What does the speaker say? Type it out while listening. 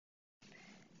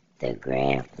The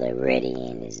Grand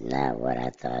Floridian is not what I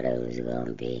thought it was going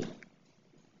to be.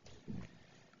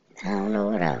 I don't know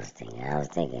what I was thinking. I was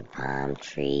thinking palm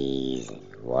trees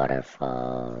and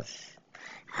waterfalls.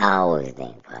 I always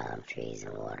think palm trees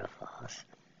and waterfalls.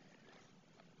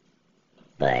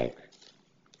 But,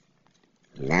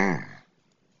 nah.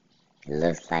 It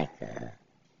looks like a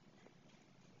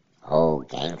old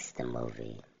gangster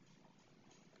movie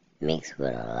mixed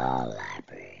with a law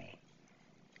library.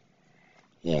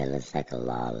 Yeah, it looks like a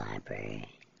law library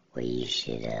where you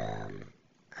should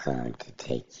come to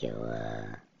take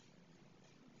your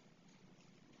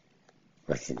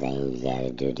what's the thing you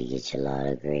gotta do to get your law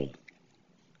degree?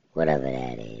 Whatever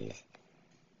that is.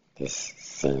 This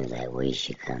seems like where you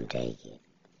should come take it.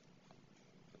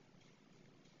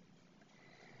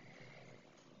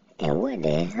 And what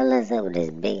the hell is up with this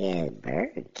big ass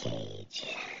bird cage?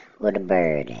 Where the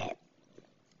bird at?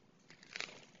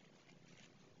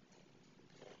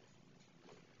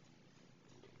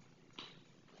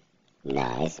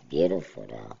 Nah, it's beautiful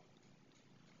though.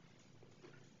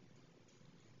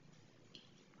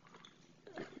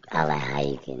 I like how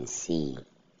you can see,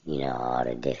 all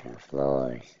the different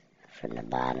floors from the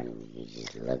bottom. You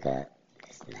just look up.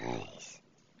 That's nice.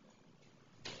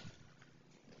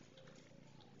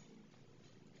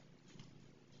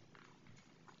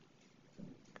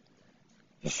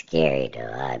 It's scary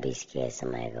though. I'd be scared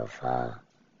somebody go fall.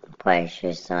 I'm quite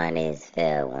sure somebody has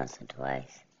fell once or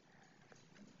twice.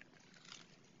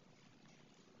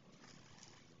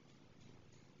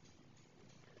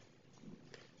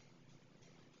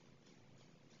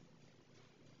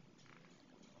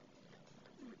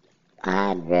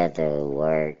 I'd rather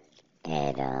work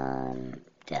at the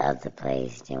other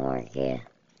place than work here.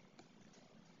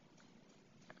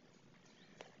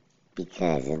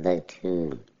 Because it looked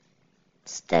too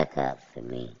stuck up for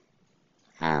me.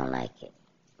 I don't like it.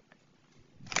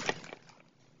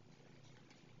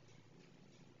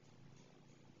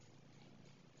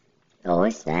 Oh,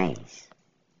 it's nice.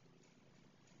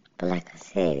 But like I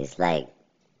said, it's like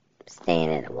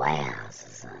staying at a White House or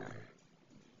something.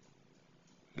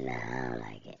 Nah, I don't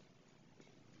like it.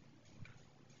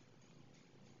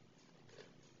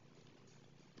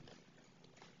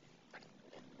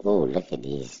 Ooh, look at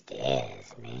these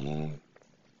stairs, man.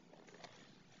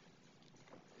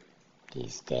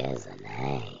 These stairs are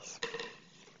nice.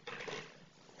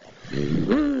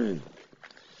 Mm-hmm.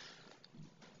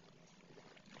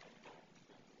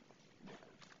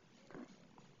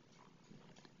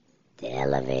 The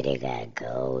elevator got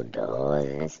gold doors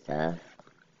and stuff.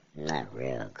 Not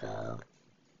real gold.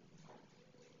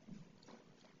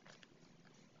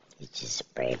 It's just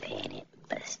spray painted,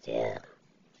 but still.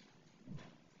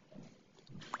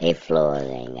 8 floors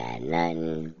ain't got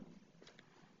nothing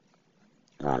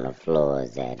on the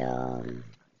floors at the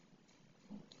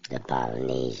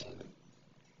Polynesian.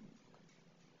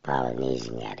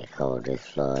 Polynesian got the coldest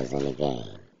floors in the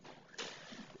game.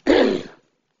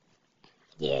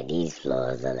 Yeah, these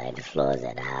floors are like the floors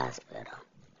at the hospital.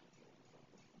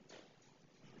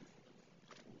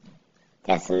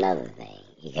 That's another thing.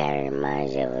 It kind of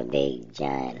reminds you of a big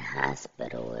giant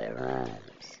hospital with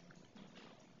rooms.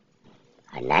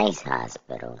 A nice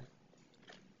hospital,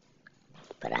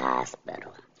 but a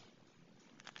hospital.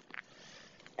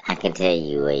 I can tell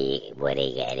you where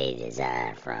they got it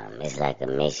designed from. It's like a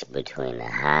mix between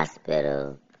a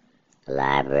hospital, a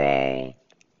library,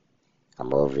 a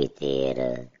movie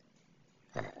theater,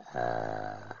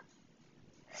 a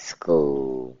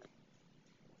school,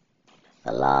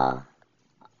 a law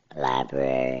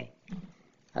library,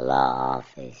 a law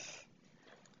office,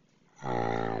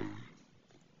 a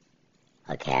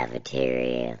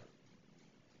cafeteria,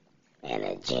 and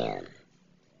a gym.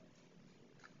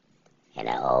 And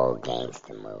an old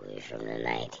gangster movie from the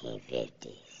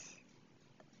 1950s.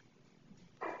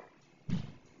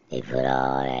 They put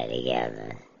all that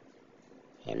together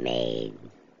and made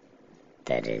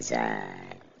the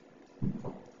design.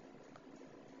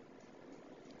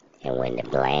 And when the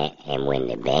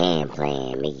band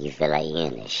playing, make you feel like you're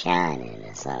in The Shining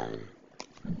or something.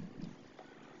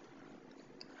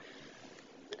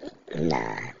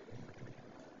 Nah.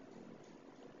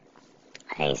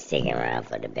 I ain't sticking around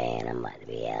for the band. I'm about to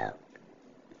be out.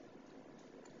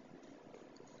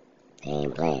 They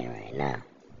ain't playing right now.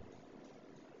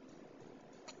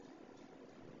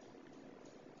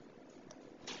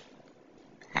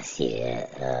 I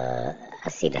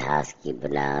see the housekeeper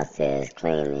downstairs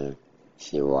cleaning.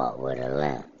 She walked with a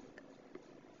limp.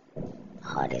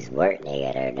 All this work they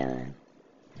got her doing.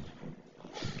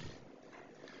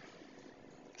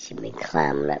 She been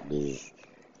climbing up these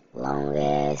long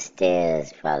ass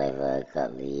stairs probably for a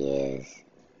couple of years.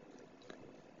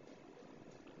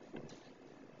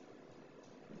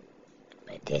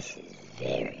 This is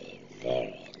very,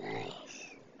 very nice.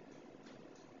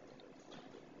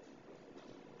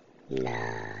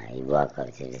 Nah, you walk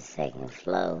up to the second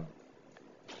floor.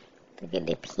 Look at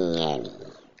the peony.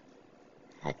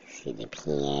 I can see the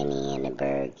peony in the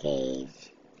bird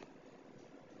cage.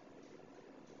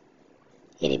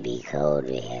 It'd be cold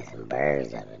if we had some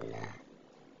birds up in there.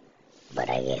 But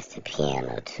I guess the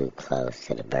piano too close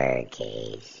to the bird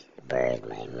cage. The birds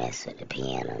might mess with the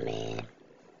piano man.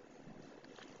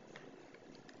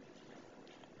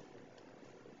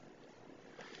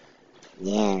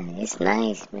 Yeah, it's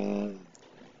nice, man.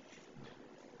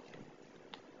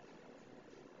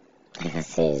 Like I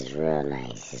said, it's real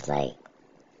nice. It's like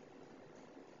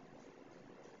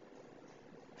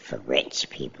for rich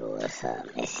people or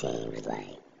something, it seems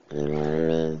like. You know what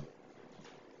I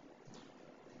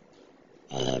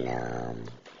mean?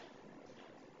 And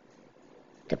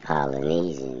the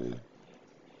Polynesian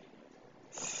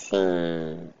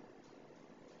seem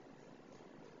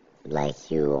like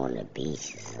you on the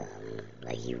beach or something,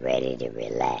 like you ready to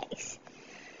relax.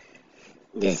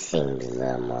 This seems a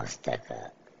little more stuck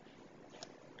up.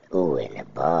 Ooh, and the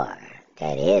bar.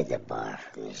 That is the bar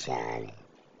from The Shining.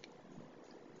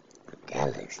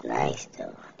 That looks nice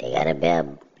though. They got a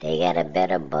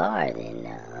better bar than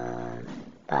the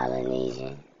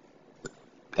Polynesian.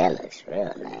 That looks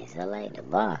real nice. I like the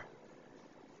bar.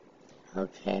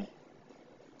 Okay.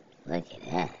 Look at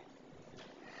that.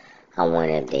 I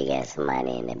wonder if they got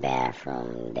somebody in the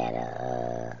bathroom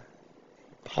that'll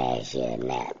pass you a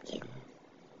napkin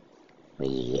when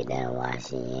you get done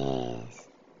washing your hands.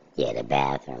 Yeah, the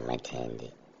bathroom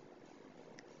attendant.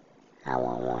 I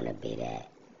won't want to be that.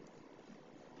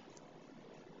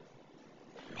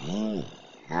 Man,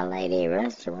 I like their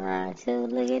restaurant too.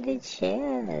 Look at the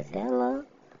chairs. Hello.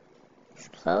 It's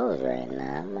closed right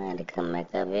now. I might have to come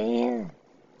back up in here.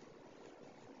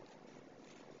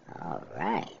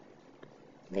 Alright.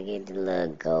 Look at the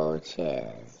little gold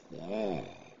chairs. Yeah.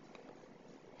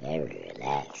 Very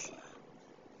relaxing.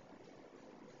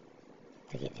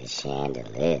 Look at the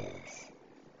chandeliers.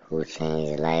 Who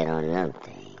changed the light on them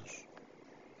things?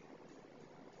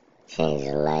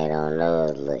 Changing the light on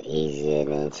those a little easier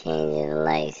than changing the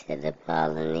lights at the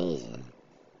Polynesian.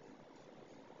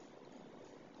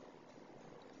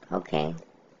 Okay.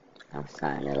 I'm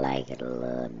starting to like it a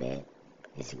little bit.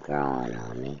 It's growing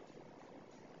on me.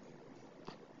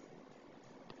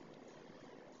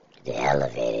 The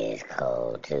elevator is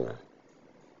cold too.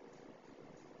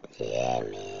 Yeah,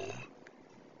 man.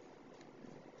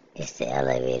 It's the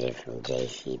elevator from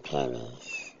J.C.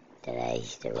 Penney's that I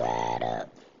used to ride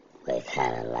up. Where it's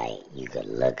kind of like you could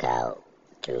look out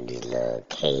through this little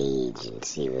cage and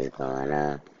see what's going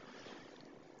on.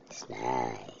 It's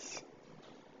nice.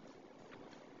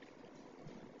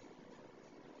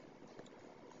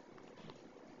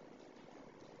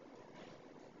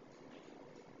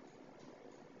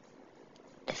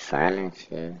 The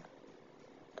furniture,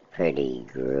 pretty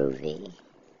groovy.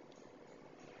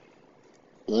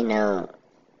 You know,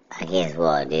 I guess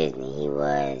Walt Disney, he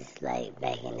was like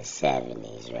back in the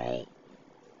 70s, right?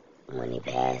 When he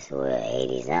passed away,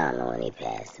 80s, I don't know when he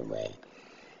passed away.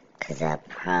 Cause I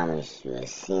promise you, it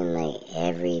seems like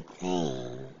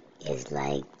everything is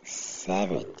like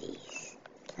 70s.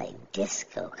 Like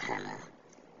disco kind of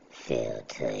feel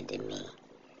to it to me.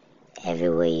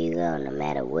 Everywhere you go, no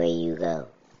matter where you go,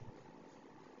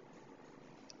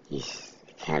 you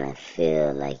kind of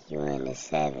feel like you're in the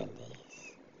 70s.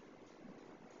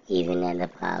 Even at the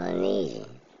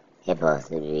Polynesian, it's supposed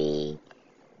to be,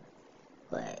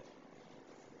 what,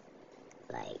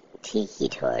 like tiki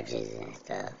torches and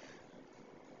stuff.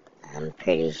 I'm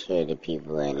pretty sure the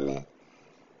people in the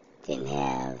didn't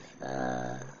have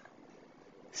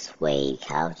suede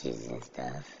couches and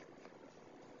stuff.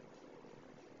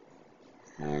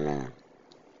 I don't know.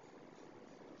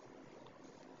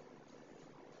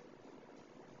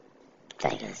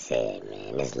 Like I said,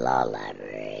 man, this law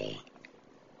library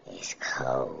is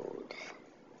cold.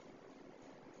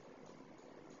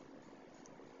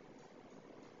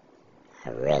 I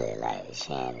really like the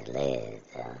chandeliers,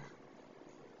 though.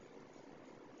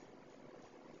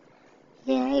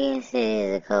 Yeah, I guess it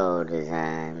is a cold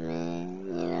design, man,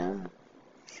 you know?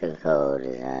 It's a cold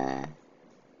design.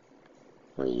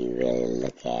 When you really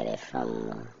look at it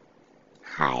from a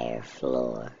higher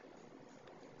floor.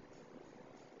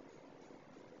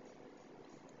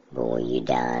 But when you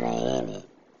down there in it,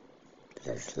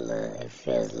 it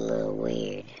feels a little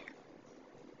weird.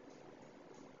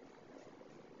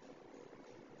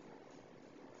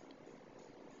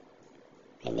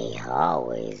 And the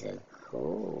hallways are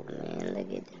cool, man.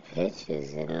 Look at the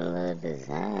pictures and the little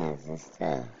designs and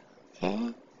stuff,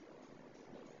 okay?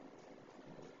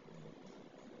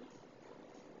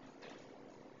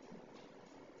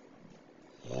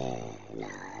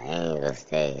 still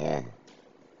stay here.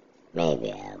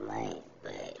 Maybe I might,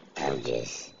 but I'm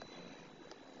just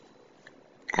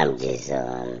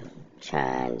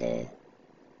trying to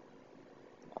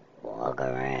walk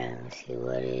around, see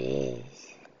what it is.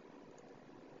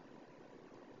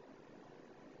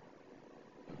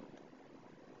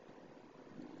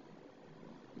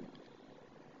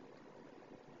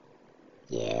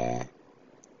 Yeah,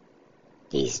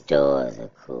 these stores are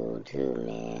cool too,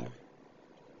 man.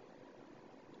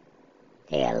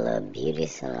 They got a little beauty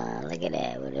salon. Look at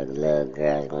that, where the little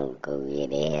girls gonna go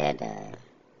get their hair done.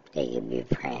 They could be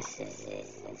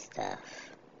princesses and stuff.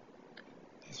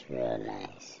 It's real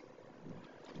nice.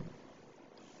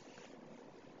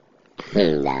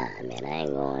 Nah, man, I ain't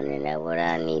going in there. What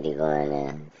I need to go in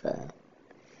there for?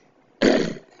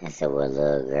 I said, well,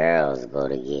 little girls go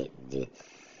to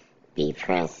be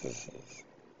princesses.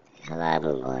 Hell, I've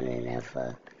been going in there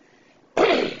for.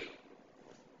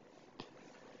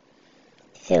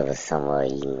 If it was somewhere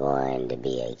you can go in to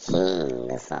be a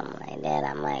king or something like that,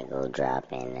 I might go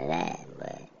drop into that.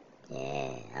 But,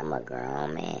 yeah, I'm a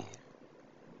grown man.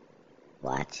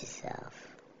 Watch yourself.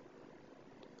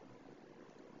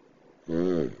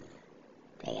 They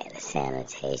got the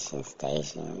sanitation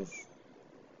stations.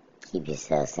 Keep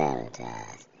yourself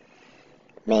sanitized.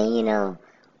 Man, you know,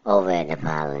 over at the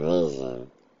Polynesian,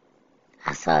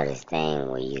 I saw this thing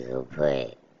where you could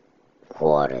put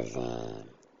quarters in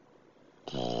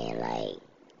and, like,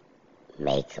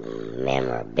 make them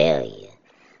memorabilia.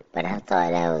 But I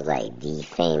thought that was, like,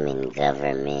 defaming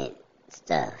government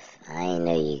stuff. I didn't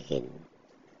know you could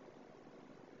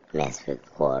mess with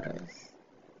quarters.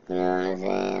 You know what I'm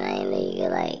saying? I didn't know you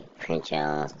could, like, print your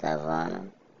own stuff on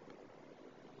them.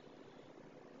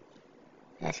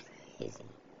 That's crazy.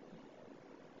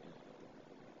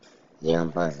 You don't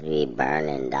supposed to be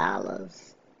burning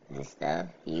dollars and stuff.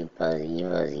 You supposed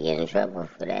to get in trouble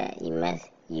for that.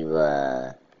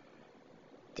 You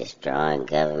destroying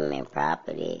government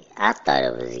property. I thought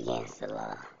it was against the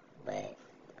law, but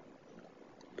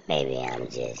maybe I'm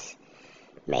just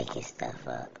making stuff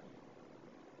up.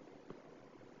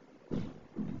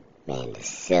 Man, the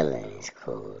ceiling is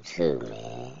cool too,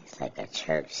 man. It's like a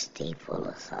church steeple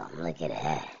or something. Look at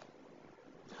that.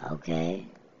 Okay.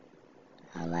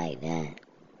 I like that.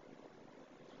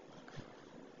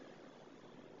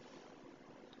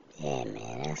 Yeah,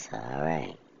 man, that's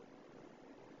alright.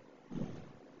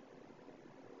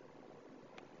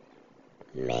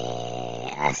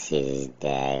 Man, I see this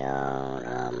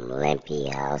daggone limpy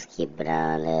housekeeper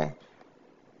down there.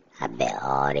 I bet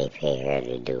all they pay her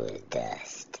to do is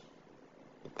dust.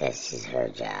 That's just her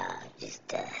job, just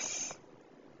dust.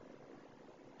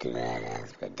 Do nothing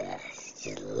else but dust.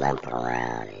 Just limp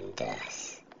around in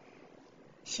dust.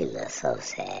 She looks so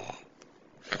sad.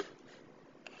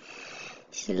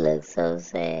 She looks so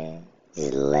sad.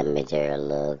 Just limping to her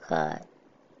little cart.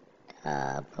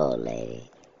 Poor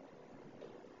lady.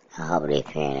 I hope they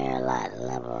paying her a lot to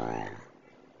limp around.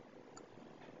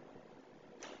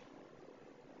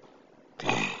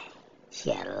 Dang,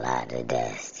 she got a lot of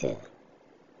dust too.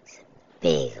 It's a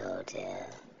big hotel.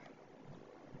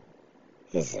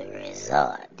 This is a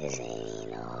resort. This ain't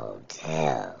even a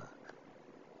hotel.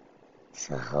 It's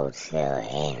a hotel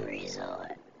and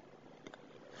resort.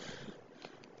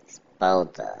 It's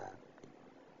both of them.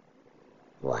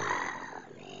 Wow,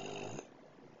 man.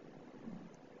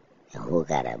 And who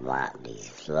gotta mop these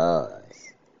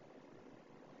floors?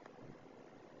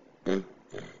 I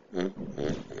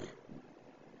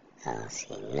don't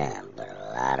see nothing but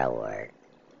a lot of work.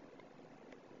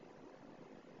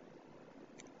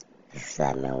 This is what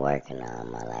I've been working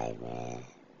on my life, man.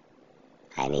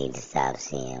 I need to stop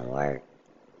seeing work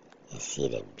and see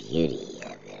the beauty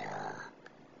of it all.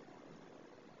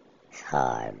 It's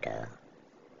hard, though.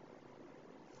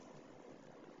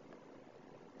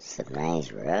 Some nice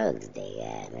rugs they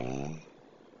got, man.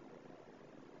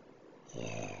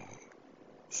 Yeah.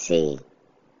 See,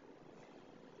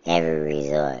 every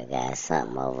resort got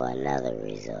something over another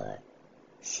resort.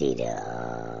 See,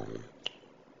 the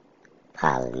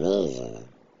Polynesian,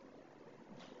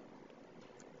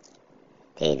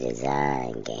 their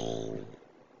design game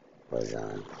was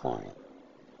on point.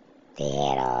 They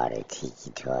had all the tiki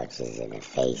torches and the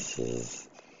faces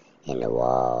and the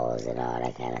walls and all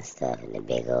that kind of stuff and the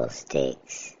big old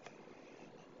sticks.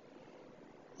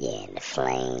 Yeah, and the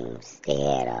flames. They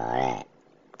had all that.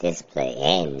 This place,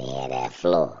 and they had that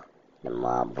floor, the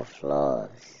marble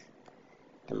floors.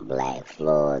 The black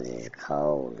floors is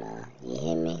cold now. You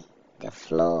hear me? The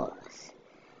floors.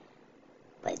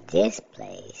 But this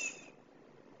place,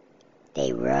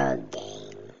 they rug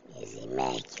game is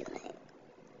immaculate.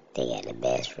 They got the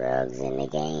best rugs in the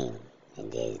game. in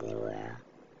Disney World.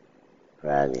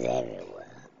 Rugs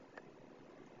everywhere.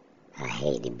 I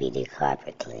hate to be the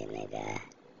carpet cleaner guy.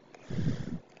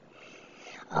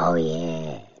 Oh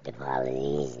yeah, the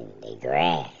Polynesian, the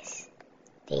grass.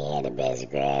 They had the best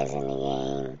grass in the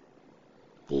game.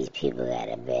 These people got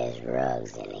the best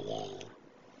rugs in the game.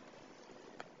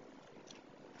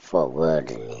 Fort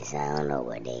Wilderness, I don't know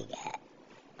what they got.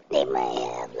 They might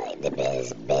have like the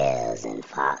best bears and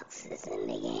foxes in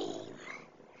the game.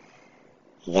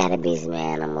 You gotta be some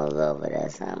animals over there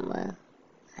somewhere.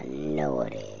 I know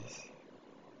it is.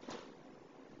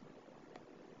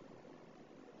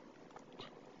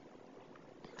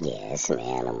 Yeah, some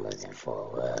animals in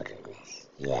Fort Wilderness.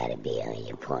 You gotta be on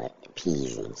your point,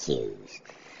 P's and Q's.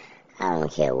 I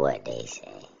don't care what they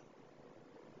say.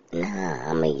 Nah,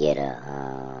 I'm gonna get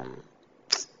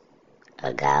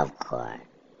a golf cart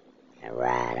and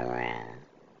ride around.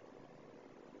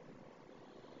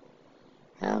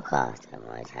 It don't cost that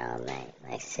much, I don't think.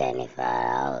 Like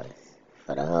 $75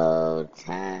 for the whole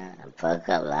time, for a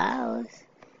couple of hours.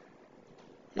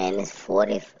 Man, it's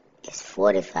 $45 just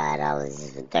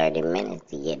for 30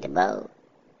 minutes to get the boat.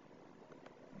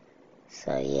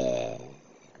 So yeah,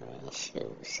 I mean,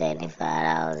 shoot,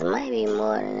 $75. It might be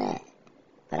more than that,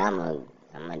 but I'm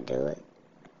gonna do it.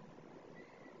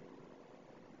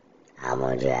 I'm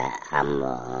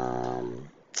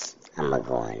gonna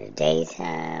go in the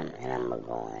daytime and I'm gonna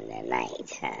go in the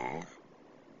nighttime,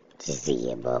 just to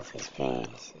get both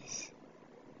experiences.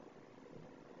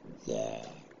 Yeah.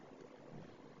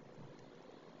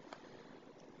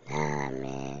 Nah,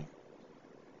 man.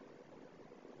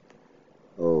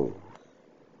 Ooh,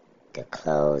 the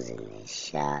clothes in this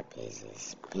shop is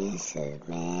expensive,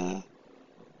 man.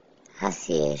 I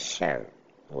see a shirt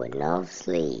with no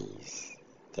sleeves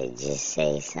that just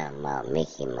say something about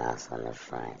Mickey Mouse on the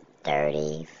front.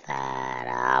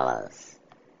 $35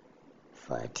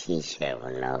 for a t-shirt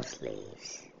with no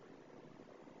sleeves.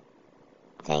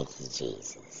 Thank you,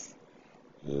 Jesus.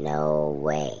 No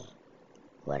way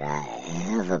would I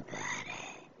ever buy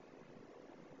that.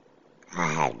 I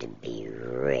have to be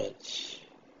rich.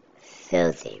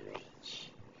 Filthy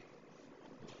rich.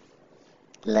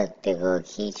 Look, there go a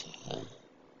keychain.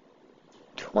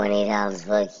 $20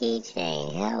 for a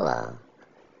keychain. Hello.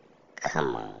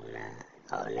 Come on now.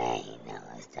 Oh, no,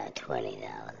 it's not $20.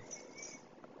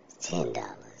 It's $10.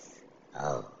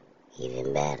 Oh,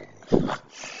 even better.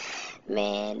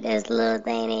 Man, this little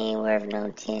thing ain't worth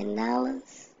no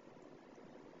 $10.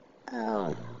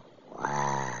 Oh,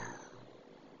 wow.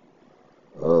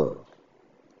 Ooh.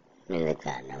 Let me look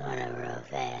out the window real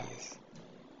fast.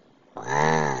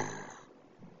 Wow.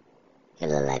 It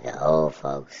look like an old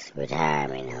folks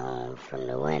retirement home from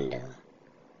the window.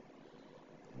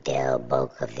 Del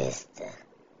Boca Vista.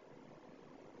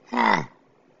 Ha!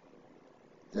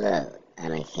 Look, I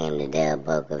done came to Del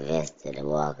Boca Vista to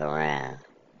walk around.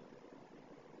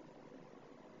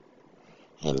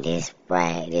 And this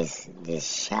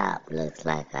shop looks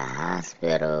like a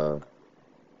hospital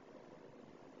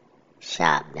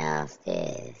shop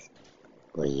downstairs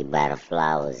where you buy the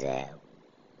flowers at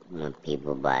when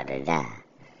people about to die.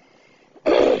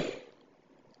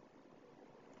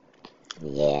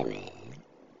 Yeah, man.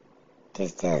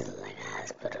 This does look like a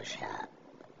hospital shop.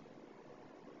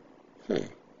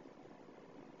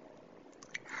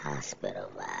 Hospital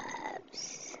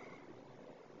vibes.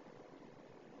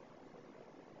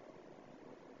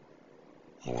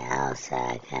 And the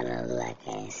outside kind of look like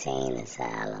an insane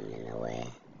asylum in a way.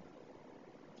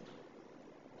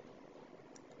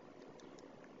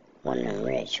 One of them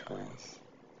rich ones.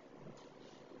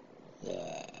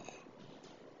 Yeah.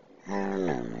 I don't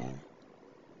know, man.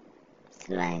 It's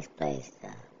a nice place, though.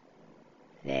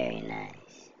 Very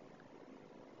nice.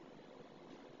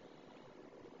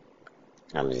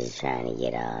 I'm just trying to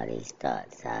get all these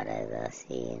thoughts out as I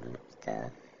see and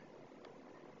stuff.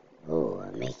 Ooh,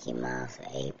 a Mickey Mouse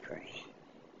apron.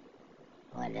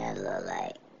 What that look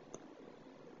like?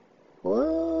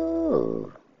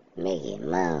 Woo! Mickey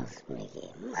Mouse.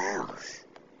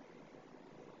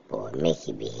 Boy,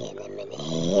 Mickey be hitting him in the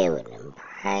head with them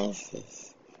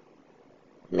prices.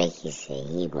 Mickey said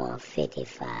he want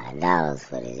 $55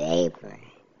 for this apron.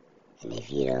 And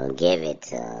if you don't give it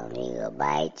to him, he gonna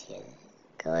bite you.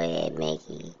 Go ahead,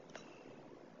 Mickey.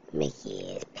 Mickey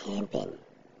is pimping.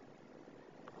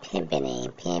 Pimping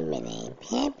ain't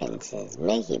pimping since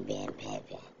Mickey been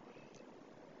pimping.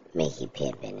 Mickey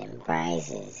pimping them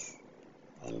prices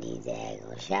in these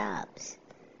daggone shops.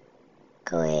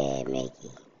 Go ahead,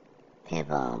 Mickey.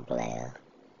 Pimp on, player.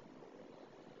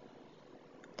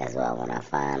 That's why when I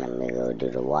find him, we go do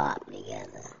the WAP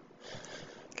together.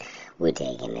 We're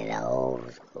taking it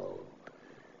old school.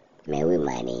 Man, we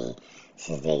might need,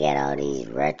 since they got all these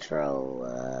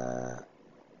retro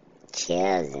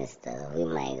chairs and stuff, we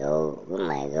might go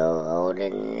older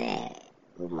than that.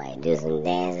 We might do some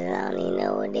dances, I don't even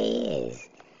know what they is.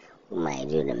 We might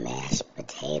do the mashed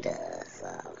potatoes,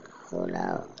 who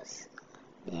knows?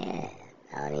 Yeah,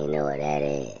 I don't even know what that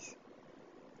is.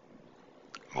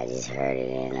 I just heard it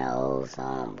in an old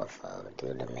song before,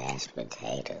 do the mashed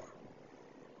potato.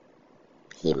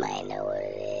 He might know what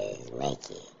it is,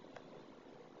 make it.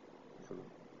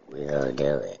 We gonna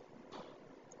do it.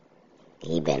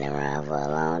 He been around for a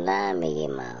long time, Mickey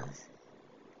Mouse.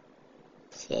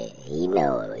 Shit, he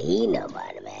know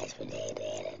about the mashed potato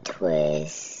and a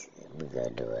twist. We gonna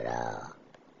do it all.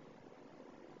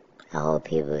 I hope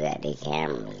people got their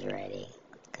cameras ready,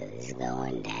 'cause it's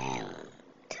going down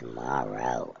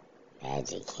tomorrow.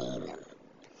 Magic Kingdom.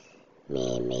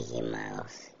 Me and Mickey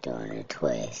Mouse doing a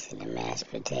twist and the mashed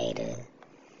potato.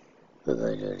 We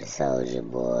gonna do the Soldier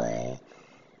Boy.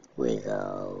 We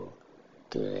gonna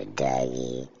do the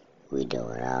Dougie. We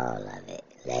doing all of it.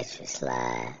 Electric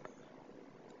Slide.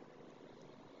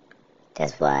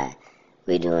 That's why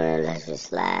we doing Electric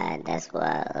Slide. That's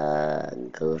why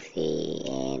Goofy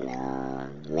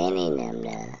and Minnie and them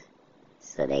there.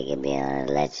 So they can be on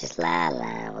the Electric Slide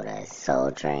line with us.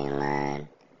 Soul Train line.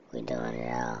 We doing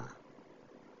it all.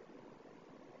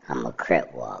 I'm a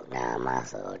crip walk down my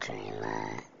Soul Train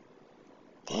line.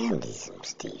 Damn, these some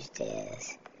steep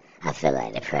stairs. I feel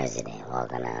like the president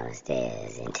walking down the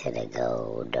stairs into the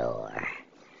gold door.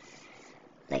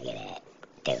 Look at that.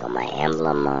 There go my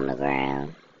emblem on the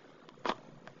ground.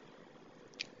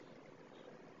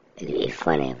 It'd be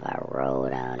funny if I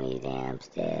rolled down these damn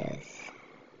stairs.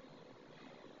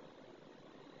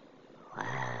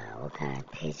 Wow, what kind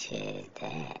of picture is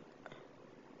that?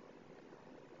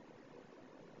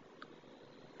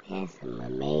 There's some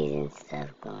amazing stuff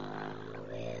going on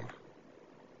over here.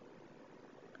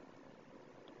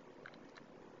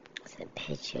 It's a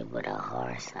picture with a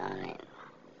horse on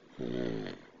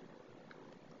it.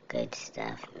 Good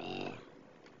stuff, man.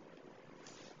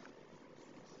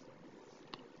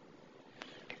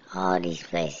 All these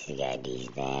places got these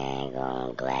dang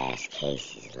glass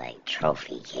cases, like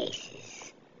trophy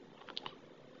cases,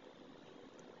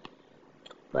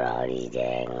 with all these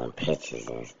dang pictures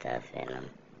and stuff in them.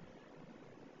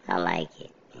 I like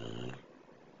it, man.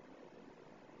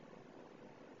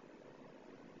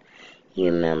 You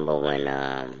remember when,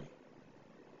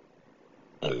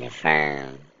 in the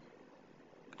firm,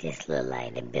 this looked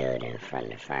like the building from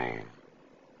the firm.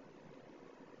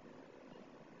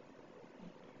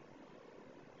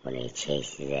 When they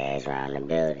chased his ass around the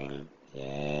building,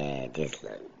 yeah, this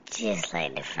looked just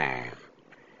like the firm.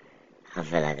 I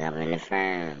feel like I'm in the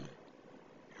firm.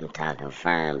 I'm talking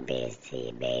firm biz to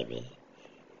you, baby.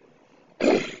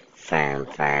 firm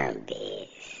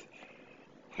biz.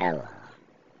 Hello.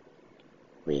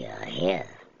 We are here.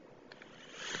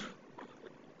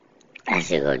 I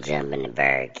should go jump in the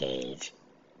bird cage,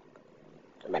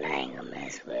 but I ain't gonna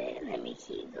mess with it. Let me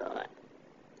keep going.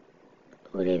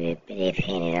 Ooh, they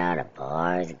painted all the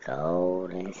bars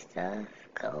gold and stuff.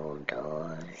 Gold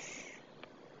doors.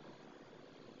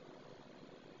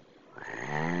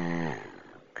 Wow.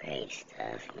 Great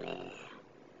stuff, man.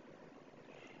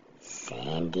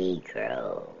 Sandy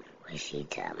Grove. What's she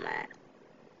talking about?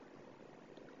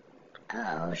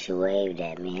 Oh, she waved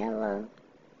at me. Hello.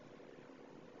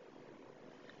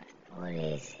 What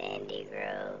is Sandy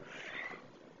Grove?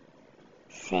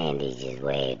 Sandy just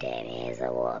waved at me as I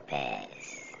walked past.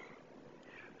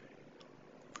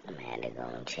 I'm gonna have to go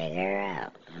and check her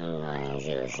out. I'm going to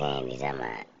see what Sandy's talking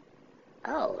about.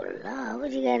 Oh, Lord,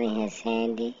 what you got in here,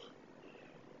 Sandy?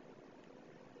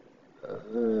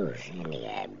 Ooh, Sandy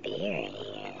got beer in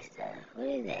here and stuff. What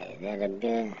is that? Is that a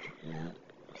beer? No,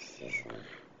 it's just some...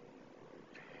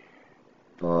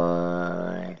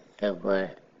 Boy, look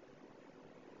what...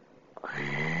 Wow.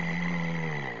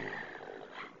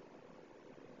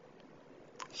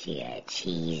 She got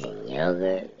cheese and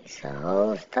yogurt. It's a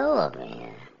whole store,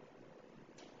 man.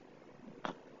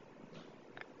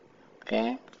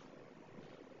 Okay.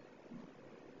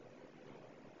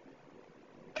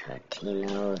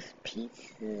 Tortino's,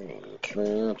 pizzas, and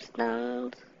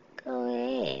tombstones. Go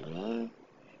ahead, man.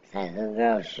 It's like a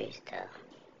grocery store.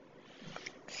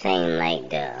 Same like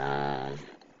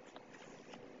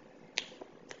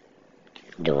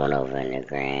the one over in the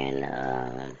Grand,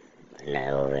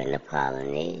 over in the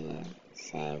Polynesian.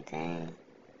 Same thing.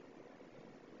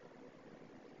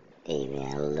 They even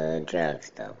have a little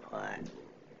drugstore part.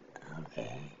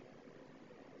 Okay.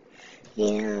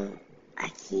 You know, I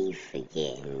keep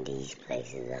forgetting these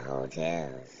places are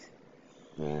hotels.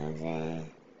 You know what I'm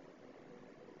saying?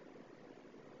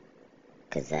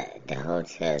 Cause the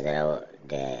hotel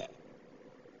that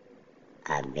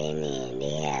I've been in,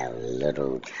 they have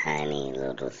tiny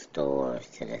little stores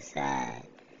to the side.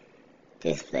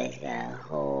 This place got a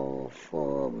whole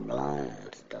full-blown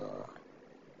store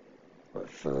with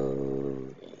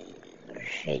food, and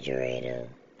refrigerator,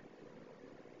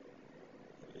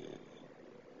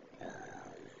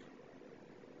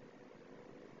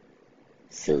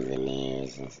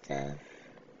 souvenirs and stuff,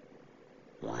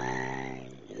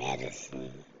 wine,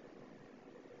 medicine.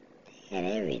 They had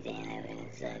everything up in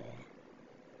the sucker.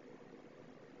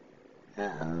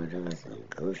 Uh-oh, there was some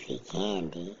goofy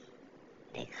candy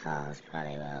that cost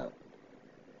probably about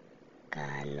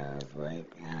God knows what.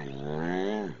 I don't even want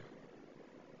to know.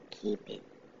 Keep it.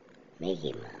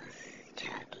 Mickey Mouse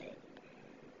chocolate.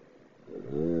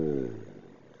 Ooh.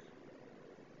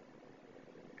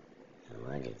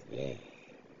 What is this?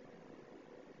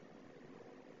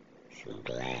 Some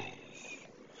glass.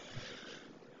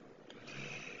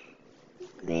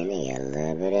 Man, they got a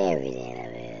little bit of everything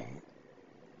up here.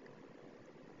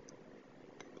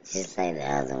 Just like the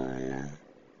other one, though.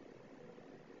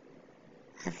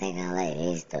 I think I like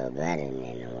this store better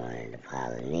than the one in the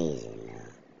Polynesian,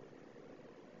 though.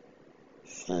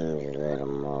 Seems a little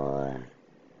more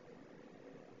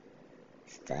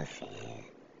stuff in here.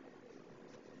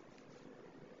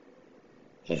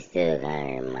 It still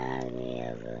kind of reminds me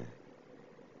of a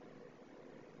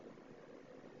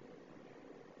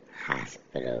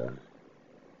hospital.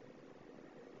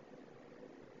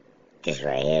 This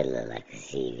right here look like a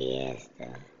CVS,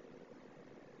 though.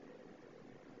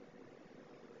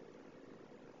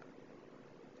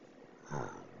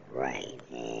 Alright,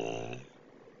 man.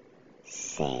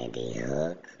 Sandy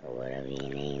Hook, or whatever your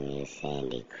name is,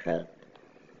 Sandy Crook.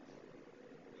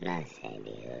 Not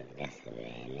Sandy Hook, that's a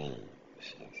bad name.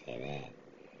 Shouldn't say that.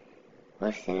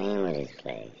 What's the name of this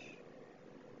place?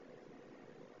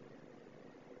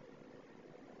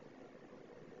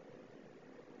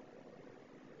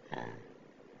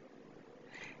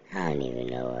 I don't even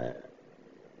know what.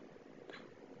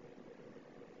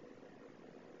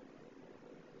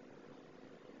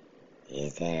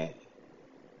 Is that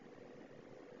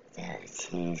a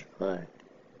tennis court?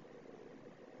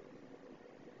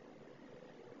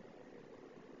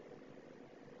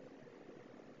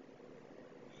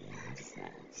 No, it's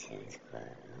not a tennis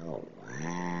court. Oh,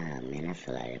 wow. Man, I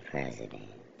feel like the president.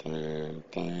 Dun,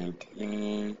 dun,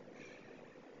 dun,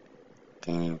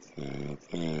 dun, dun,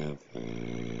 dun, dun.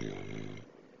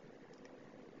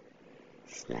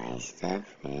 It's nice stuff,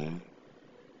 man.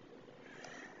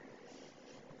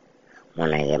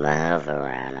 When I get my health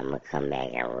around, I'm gonna come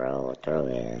back and roll through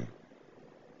here.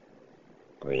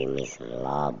 Read me some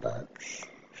law books.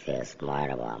 Feel smart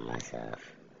about myself.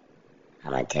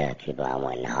 I'm gonna tell people I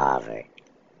went to Harvard,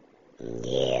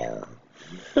 Yale,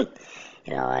 and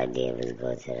all I did was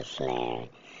go to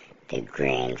the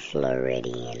Grand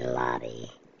Floridian lobby.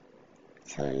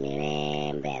 Telling me,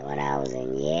 man, back when I was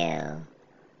in Yale,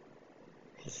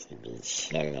 I should be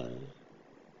chilling.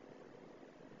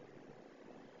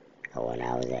 Or when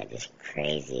I was at this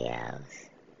crazy house.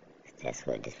 That's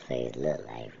what this place looked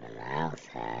like from the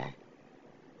outside.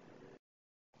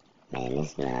 Man,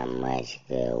 there's not much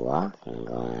good walking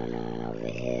going on over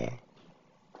here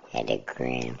at the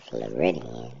Grand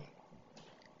Floridian.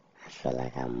 I feel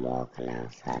like I'm walking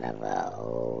outside of an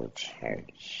old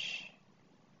church.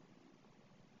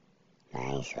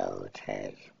 Nice old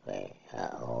church, but an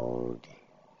old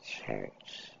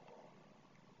church.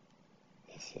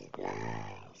 This is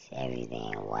nice.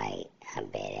 Everything white. I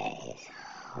bet that is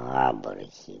horrible to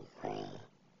keep clean.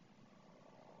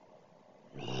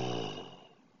 Man.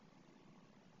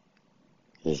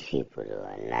 These people do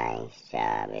a nice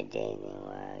job at Disney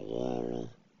World, you hear me?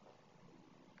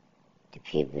 The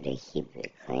people that keep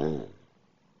it clean.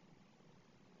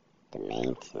 The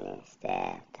maintenance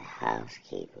staff, the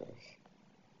housekeepers.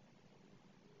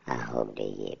 I hope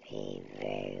they get paid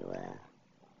very well.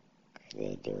 Because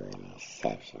they do an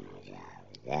exceptional job.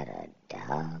 Is that a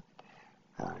dog?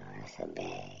 Oh no, that's a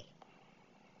bag.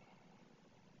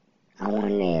 I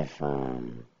wonder if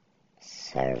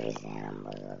service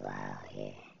animals allowed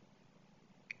here.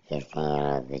 Guess they ain't no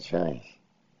other choice.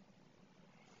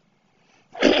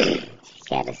 You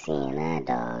got a CNI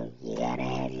dog, you gotta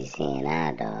have your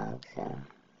CNI dog, so,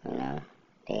 you know,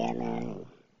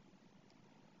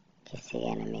 guess they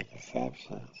gotta make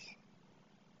exceptions.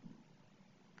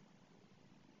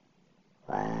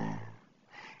 Wow.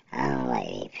 I don't like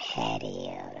a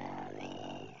patio though,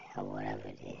 man, or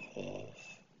whatever this is.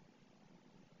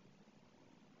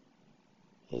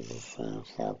 It just seems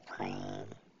so plain.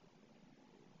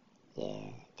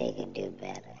 Yeah, they could do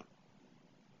better.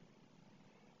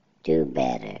 Do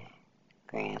better,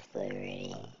 Grand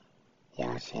Floridian.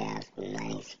 Y'all should have some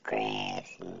nice grass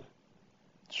and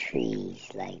trees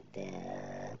like the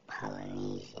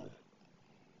Polynesian.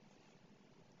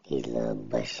 These little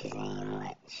bushes ain't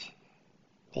much.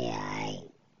 They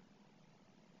alright,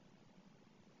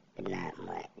 but not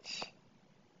much.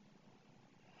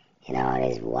 And all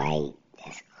this white,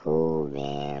 that's cool,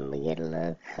 man, but get a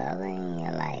little color in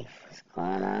your life. What's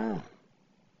going on?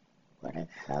 What a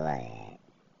color at?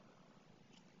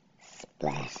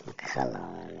 Splash some color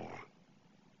on there.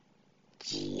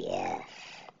 GF.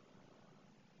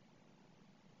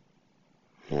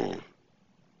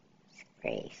 It's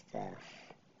great stuff.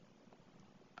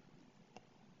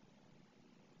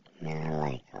 Man, I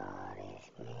like all this,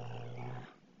 man.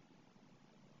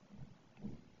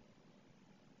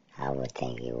 I would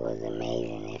think it was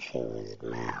amazing if it was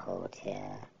my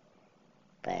hotel,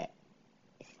 but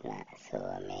it's not so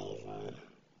amazing.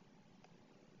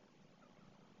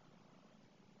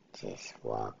 Just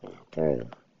walking through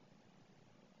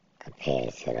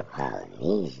compared to the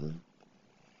Polynesian.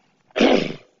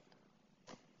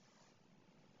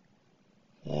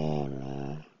 Yeah,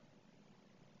 man.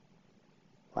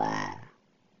 Wow.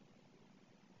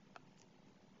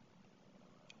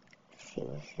 Let's see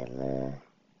what's the little.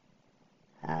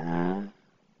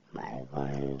 Might have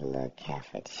gone in the little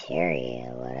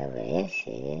cafeteria or whatever this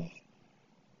is.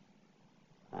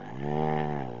 Wow,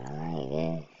 I like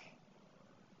this.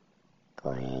 Go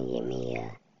ahead and get me a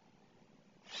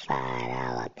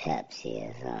 $5 Pepsi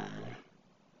or something.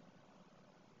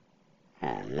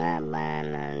 I'm not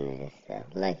buying none of this stuff.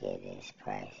 Look at this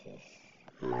prices.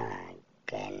 My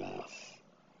goodness.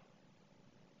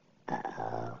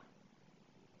 Uh-oh.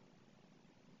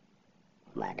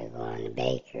 About to go in the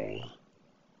bakery.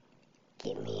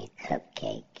 Get me a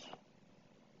cupcake.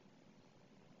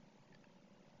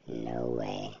 No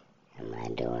way am I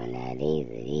doing that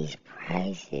either. These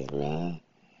prices, man.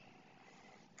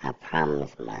 I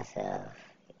promised myself,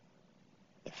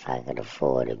 if I could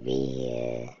afford to be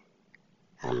here,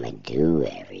 I'ma do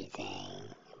everything,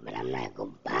 but I'm not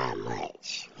gonna buy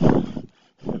much.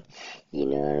 You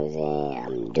know what I'm saying?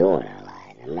 I'm doing a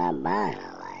lot. I'm not buying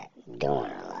a lot. I'm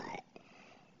doing a lot.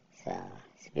 So,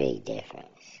 it's a big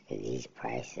difference, because these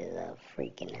prices are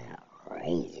freaking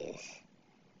outrageous.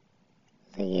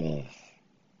 Look at this.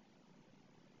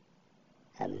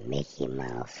 A Mickey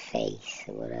Mouse face,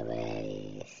 or whatever that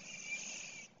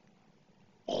is.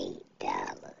 $8.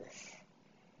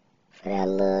 For that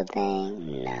little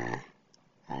thing? Nah.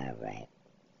 Alright.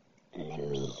 Let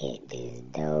me hit this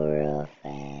door real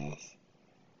fast.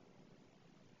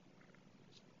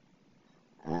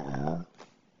 Uh-oh.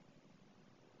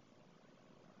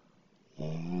 Yeah,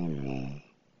 man.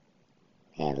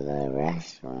 Got a little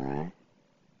restaurant.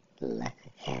 Like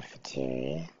a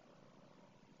cafeteria.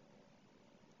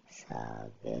 It's all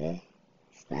good.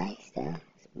 It's nice, though.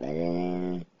 It's better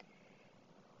than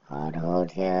all the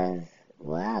hotels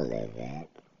where I live at.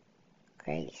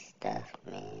 Great stuff,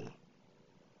 man.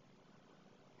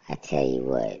 I tell you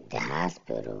what, the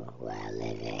hospital where I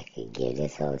live at could give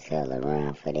this hotel a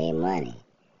run for their money.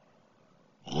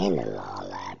 And the law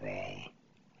library.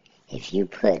 If you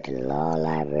put the law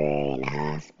library and the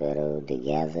hospital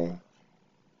together,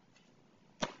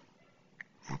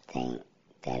 I think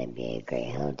that'd be a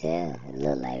great hotel. It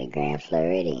look like a Grand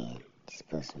Floridian. Just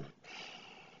put some...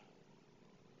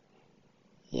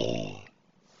 Yeah.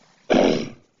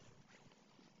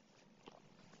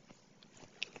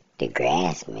 The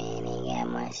grass, man, ain't got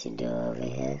much to do over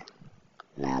here.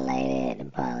 Not like that, the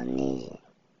Polynesian.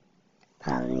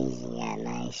 Polynesian got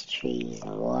nice trees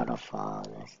and waterfalls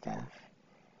and stuff.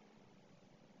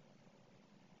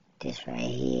 This right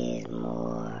here is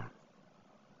more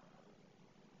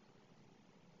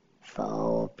for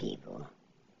old people,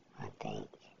 I think.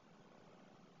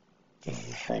 This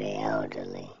is for the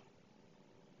elderly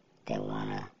that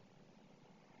wanna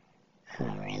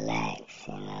come relax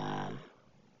and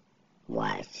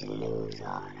watch the news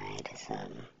all night or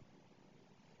something.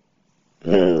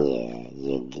 Yeah,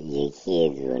 your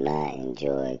kids will not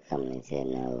enjoy coming to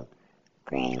no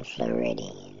Grand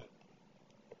Floridian,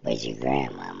 but your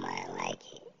grandma might like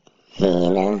it. You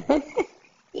know,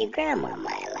 your grandma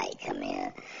might like coming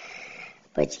here,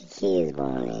 but your kids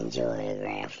won't enjoy the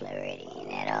Grand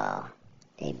Floridian at all.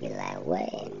 They be like, what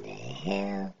in the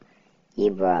hell?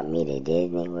 You brought me to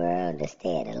Disney World to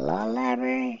stay at the law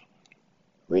library?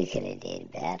 We could have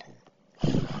did better.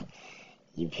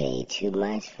 You paid too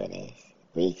much for this.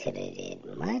 We could have did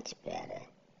much better.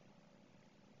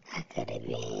 I could have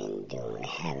been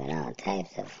having all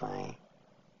types of fun.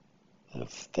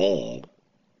 Instead,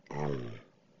 I'm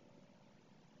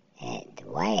at the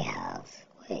White House.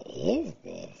 What is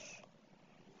this?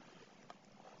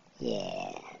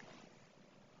 Yeah.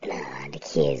 Nah, the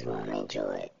kids won't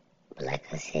enjoy it. But like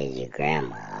I said, your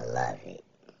grandma, I love it.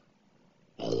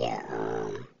 And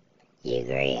your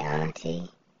great auntie,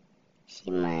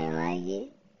 she might like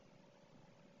it.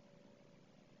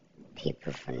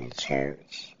 People from the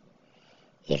church.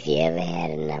 If you ever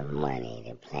had enough money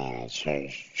to plan a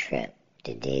church trip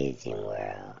to Disney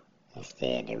World and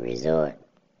stay at the resort,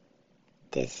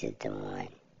 this is the one.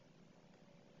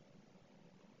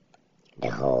 The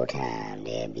whole time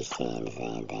they'll be saying the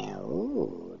same thing.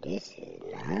 Ooh, this is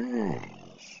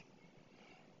nice.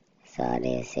 That's all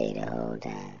they'll say the whole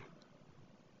time.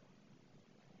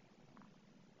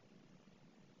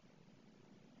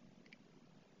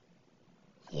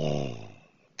 Yeah,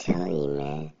 telling you,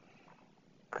 man,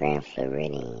 Grand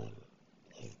Floridian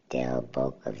is Del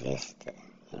Boca Vista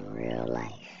in real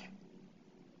life.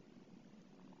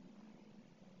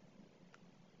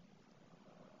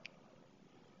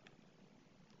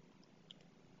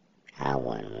 I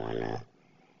wouldn't want to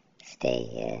stay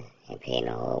here and pay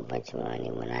a whole bunch of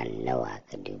money when I know I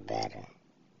could do better.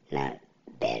 Not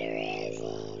better as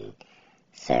in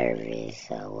service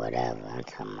or whatever. I'm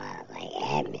talking about like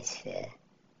atmosphere.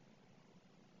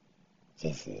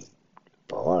 This is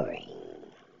boring.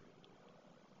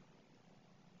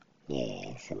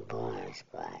 Yeah, it's a boring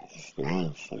spot. It's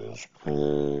nice and it's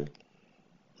clean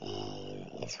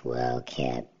and it's well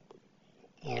kept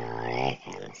and all that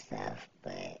kind of stuff,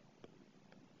 but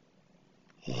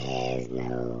it has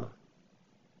no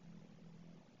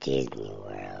Disney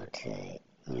World to it,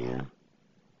 you know?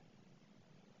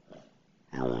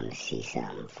 I want to see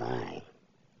something fun.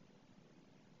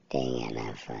 They ain't got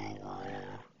nothing fun going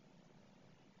on.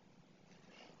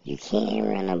 You can't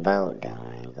rent a boat, though,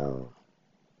 and go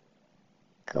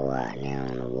out there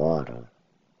on the water,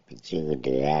 but you could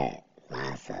do that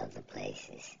lots of other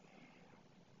places.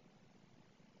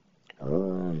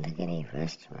 Oh, look at a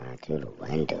restaurant through the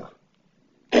window.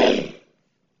 It's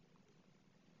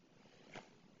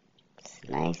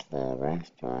a nice little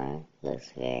restaurant.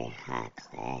 Looks very high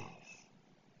class.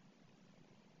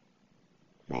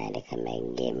 Man, they come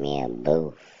and get me a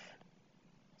booth.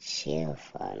 Chill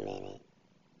for a minute.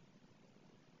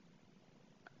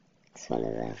 As soon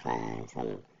as I find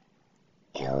some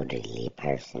elderly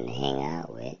person to hang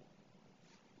out with.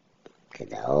 Because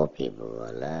the old people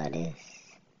will love this.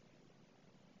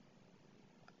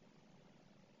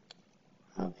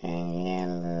 Okay, they got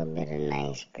a little bit of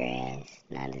nice grass.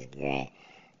 Not as better,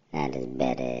 as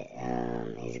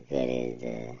good as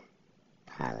the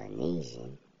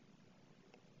Polynesian.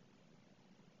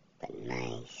 But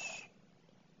nice.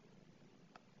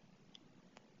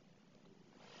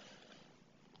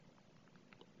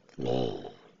 Man,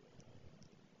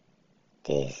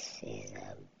 this is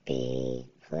a big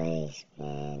place,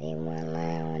 man. They weren't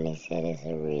lying when they said it's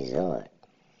a resort.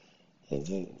 I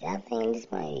think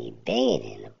this might be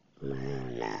bigger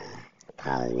than the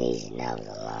Polynesian. That was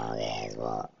a long ass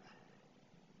walk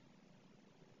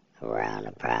around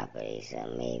the property, so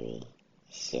maybe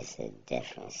it's just a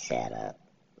different setup.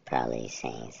 Probably the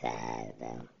same size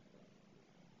though.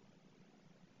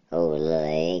 Oh look,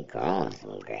 they growing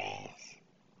some grass.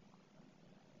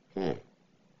 Yeah,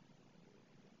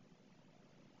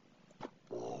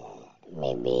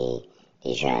 maybe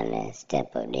they trying to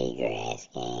step up their grass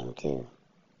game too.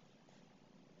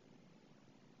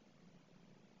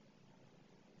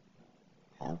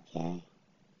 Okay.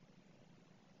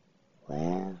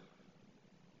 Well,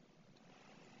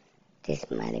 this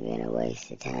might have been a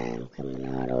waste of time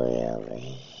coming all the way over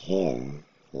here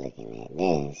looking at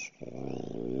this, because there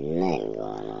ain't nothing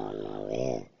going on over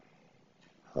here.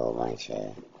 Whole bunch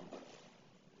of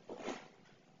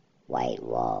white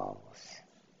walls.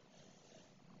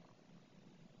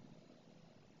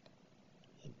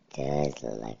 It does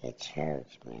look like a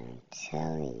church, man. I'm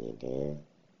telling you, dude.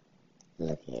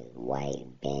 Look at white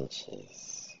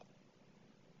benches,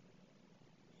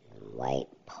 and white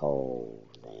poles,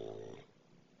 and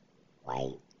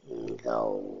white and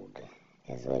gold.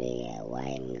 That's what they got,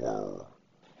 white and gold.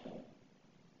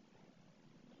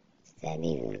 Does that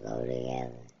even go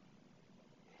together?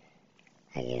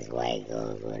 I guess white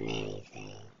goes with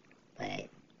anything, but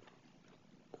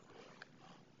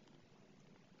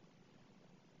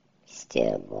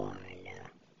still boring though.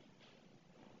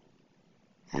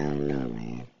 I don't know,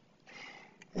 man.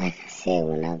 Like I said,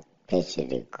 when I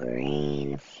pictured the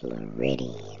Grand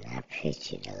Floridian, I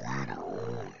pictured a lot of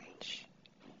orange.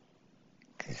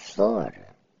 'Cause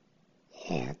Florida.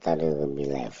 Yeah, I thought it was gonna be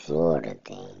like Florida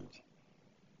themed.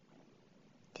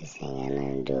 This ain't got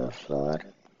nothing to do with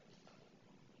Florida.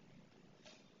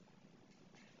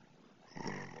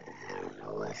 I don't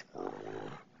know what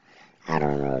I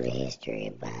don't know the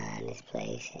history behind this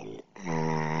place, and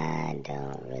I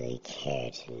don't really care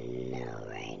to know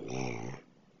right now.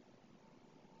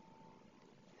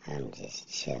 I'm just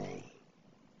chilling.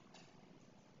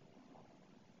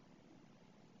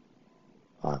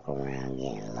 Walk around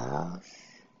getting lost.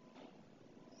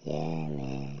 Yeah,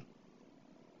 man.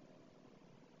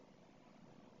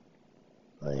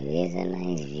 Well, it is a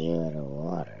nice view of the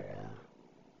water, though.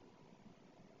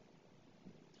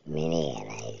 Many got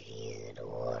nice views of the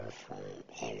water from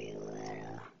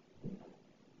everywhere, though.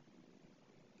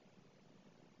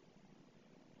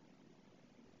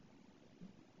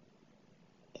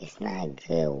 It's not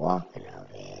good walking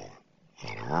over here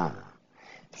at all.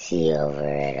 See, over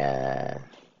at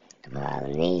the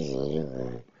Polynesian, you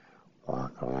can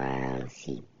walk around,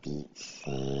 see beach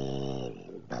sand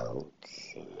and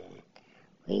boats, and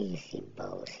well, you can see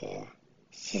boats here.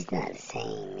 It's just not the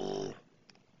same, man.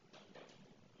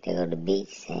 They go to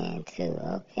beach sand too.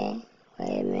 Okay,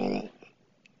 wait a minute.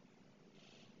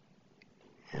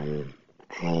 I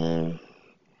ain't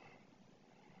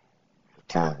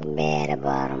talking bad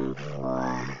about them before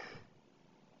I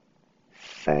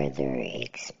further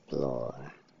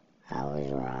explore. I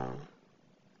was wrong.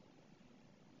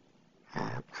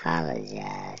 I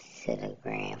apologize to the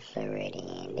Grand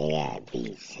Floridian. They got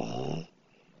beach sand.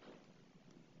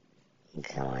 You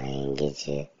come on and get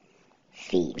your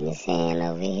feet in the sand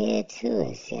over here too,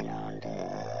 and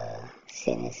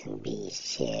sit in some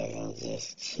beach chairs and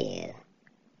just chill.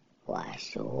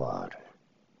 Watch the water.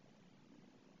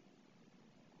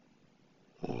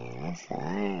 Yeah, that's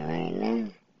alright right now.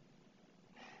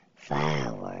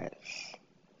 Fireworks.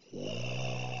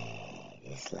 Yeah,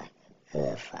 it's like a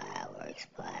good fireworks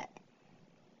spot.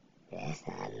 That's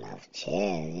not enough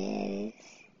chairs, yeah, it is.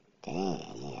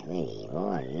 Damn, yeah, we need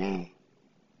more than that.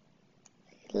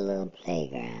 A little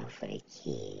playground for the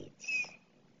kids.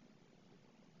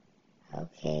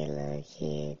 Okay, little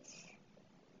kids.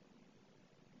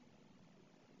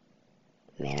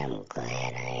 Man, I'm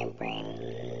glad I ain't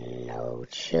bring no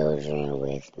children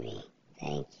with me.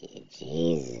 Thank you,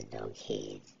 Jesus, no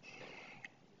kids.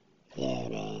 Yeah,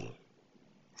 man.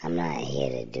 I'm not here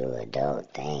to do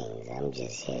adult things. I'm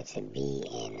just here to be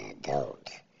an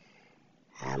adult.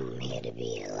 I'm here to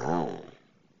be alone.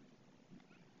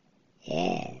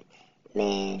 Yeah,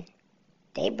 man.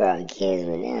 They brought kids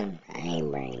with them. I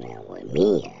ain't bringing them with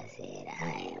me. I said,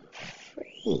 I am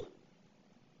free.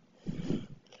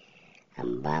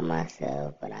 I'm by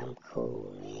myself, but I'm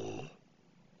cool, man.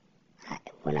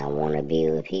 When I want to be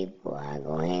with people, I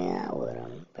go hang out with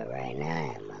them. But right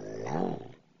now, I'm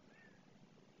alone.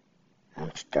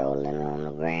 I'm strolling on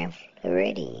the Grand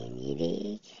Floridian, you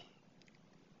dig?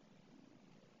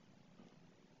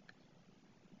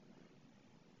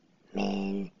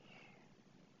 Man,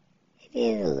 it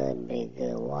is a little bit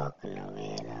good walking over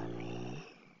here, though, man.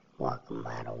 Walking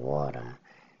by the water.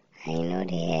 I didn't know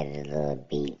they had a little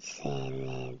beach sand and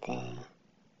everything.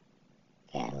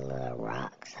 Got little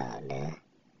rocks out there.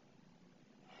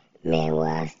 Man, where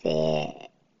I stayed,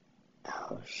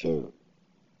 oh shoot,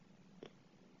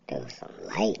 there was some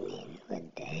lightning.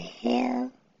 What the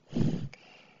hell? Man,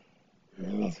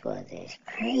 this was just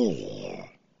crazy here.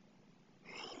 I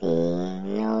didn't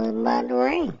even know it was about to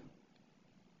rain.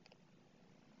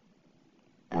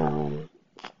 Oh,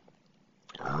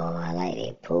 I like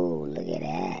that pool. Look at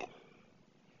that.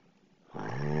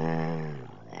 Wow,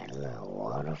 got a little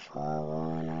waterfall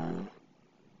going on.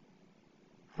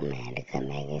 I'm gonna have to come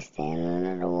back and stand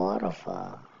under the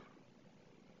waterfall.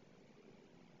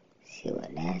 See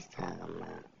what that's talking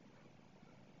about.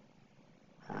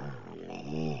 Oh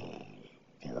man,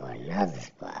 there go another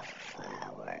spot for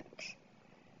fireworks.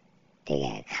 They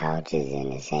got couches in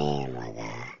the sand, my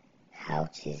guy.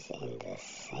 Couches in the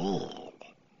sand.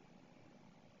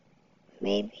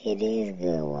 Maybe it is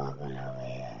good walking over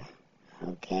here.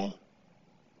 Okay?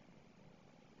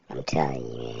 I'm telling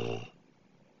you, man.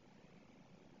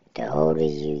 The older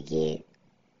you get,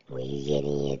 when you get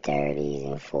in your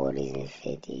 30s and 40s and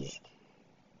 50s,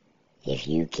 if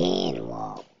you can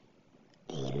walk,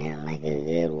 ain't nothing like a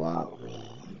good walk,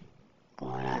 man.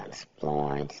 Going out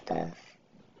exploring stuff.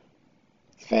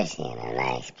 Especially in a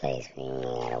nice place where you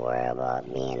ain't gotta worry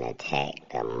about being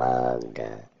attacked or mugged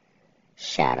or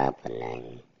shot up or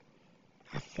nothing.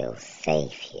 I feel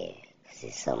safe here because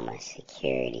there's so much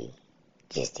security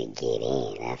just to get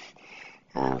in.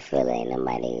 I don't feel like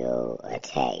nobody go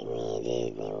attack me in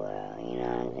Disney World, you know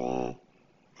what I'm saying?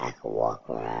 I could walk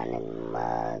around in the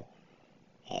mug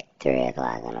at 3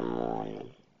 o'clock in the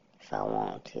morning if I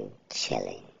want to,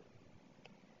 chilling.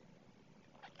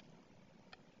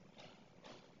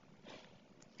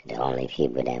 The only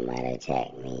people that might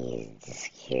attack me is the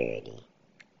security.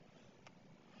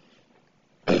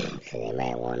 So they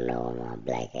might want to know why my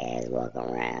black ass walking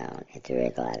around at 3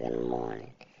 o'clock in the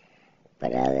morning.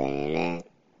 But other than that,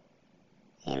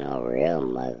 ain't no real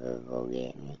mugger go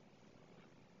get me.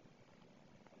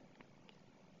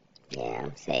 Yeah,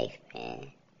 I'm safe,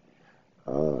 man.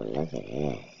 Oh, look at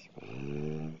this,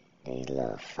 man. This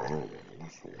little fountain.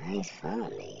 That's a nice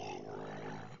fountain they got going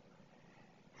on.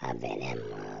 I bet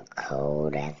them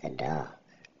cold after dark.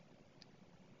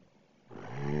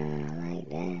 I like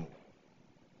that.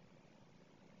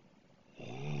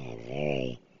 Yeah,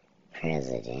 very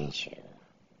presidential.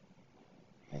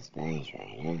 That's nice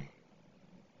right there.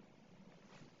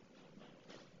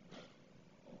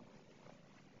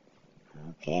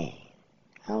 Okay.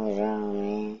 I was wrong,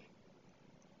 man.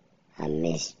 I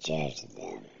misjudged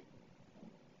them.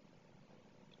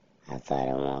 I thought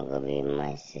it wasn't going to be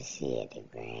much to see at the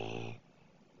Grand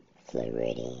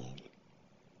Floridian.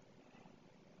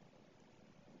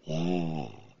 Yeah.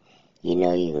 You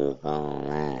know you can go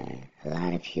online. A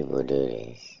lot of people do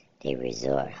this. They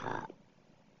resort hop.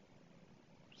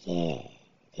 Yeah.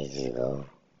 They just go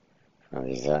from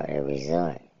resort to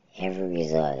resort. Every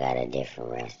resort got a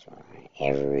different restaurant.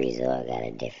 Every resort got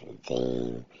a different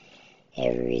theme.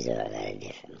 Every resort got a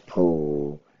different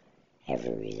pool.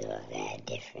 Every resort got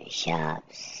different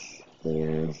shops. You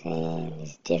know what I'm saying?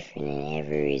 It's different in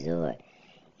every resort.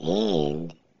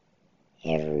 And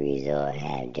every resort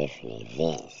have different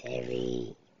events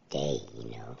every day,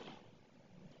 you know.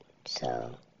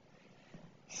 So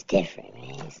it's different,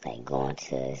 man. It's like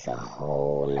it's a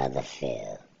whole nother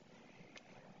feel.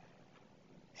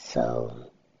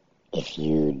 So if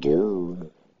you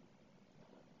do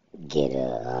get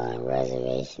a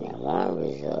reservation at one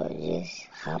resort, just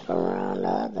hop around the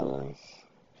other ones.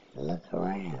 Look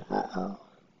around.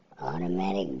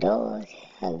 Automatic doors.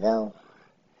 Here I go.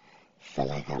 Feel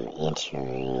like I'm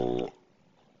entering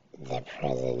the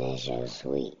presidential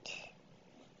suite.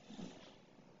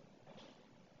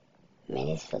 Man,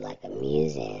 this feel like a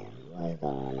museum. What's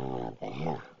going on up in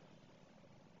here?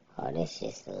 Oh, this is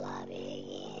just the lobby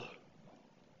again.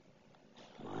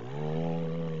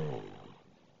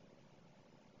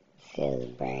 Feels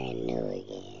brand new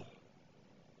again.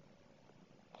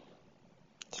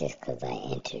 Just 'cause I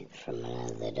entered from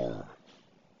another door.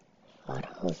 Are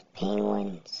those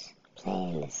penguins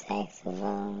playing the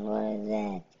saxophone? What is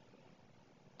that?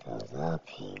 Those are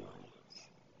penguins.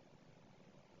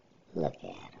 Look at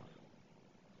them.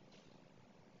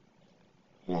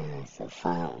 Nah, it's a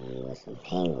fountain with some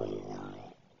penguins on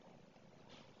it.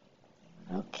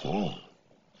 Okay.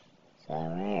 It's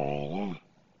alright right there.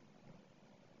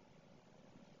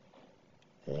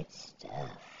 Good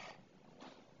stuff.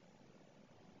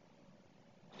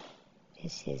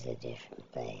 This is a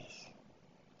different place.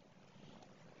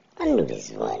 I knew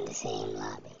this wasn't the same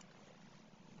lobby.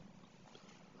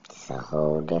 It's a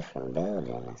whole different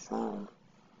building or something.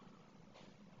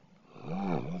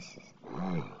 Yeah, this is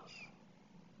nice.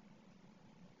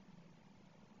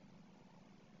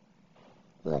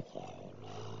 Look at it,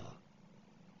 man.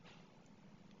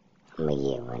 I'm gonna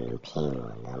get one of them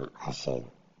penguins. I should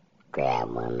grab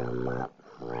one of them up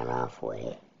and run off with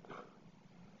it.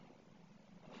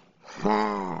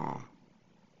 Ha!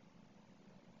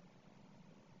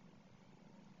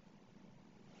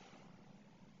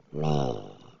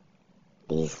 Man,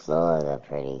 these floors are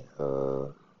pretty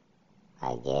cool,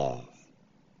 I guess.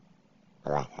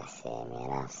 But like I said,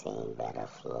 man, I've seen better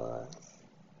floors.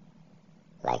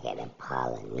 Like at the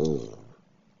Polynesian.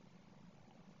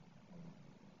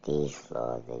 These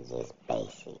floors are just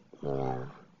basic, you know.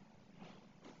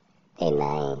 They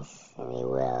nice and they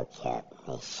well kept and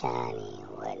they shiny and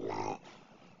whatnot.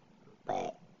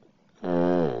 But,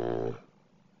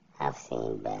 I've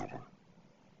seen better.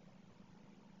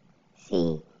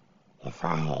 See, if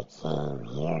I had came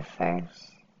here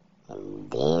first and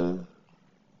then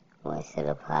went to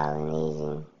the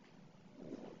Polynesian,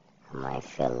 I might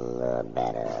feel a little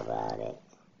better about it.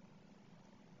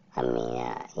 I mean,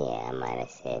 I might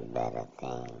have said better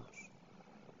things.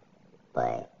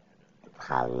 But the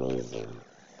Polynesian,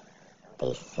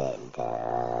 they set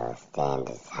the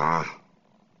standards high.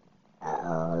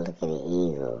 Look at the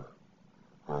eagle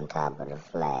on top of the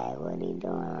flag. What are you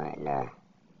doing right there?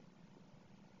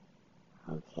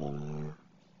 Okay, now.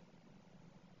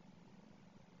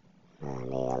 Now they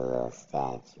got a little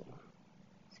statue.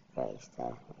 It's great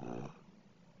stuff, man.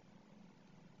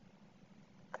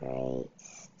 Great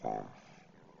stuff.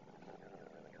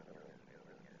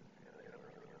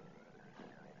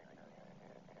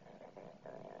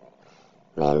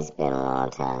 Man, it's been a long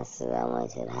time since I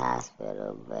went to the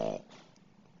hospital, but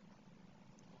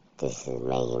This is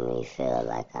making me feel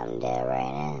like I'm there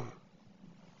right now.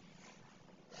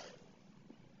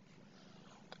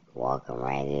 Walking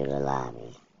right through the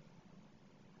lobby.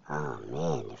 Oh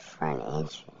man, the front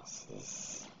entrance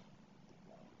is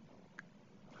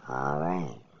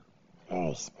alright.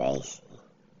 Very spacey.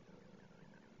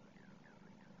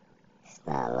 It's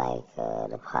not like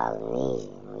the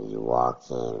Polynesian when you walk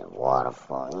in the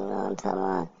waterfall. You know what I'm talking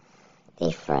about?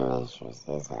 They front entrance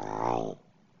is alright.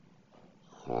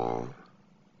 You know?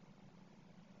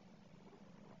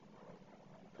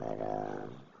 But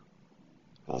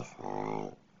it's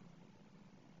alright.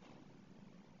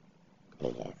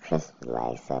 They got Christmas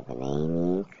lights up and they ain't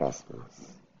even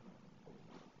Christmas.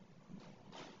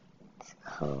 It's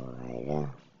cold right there.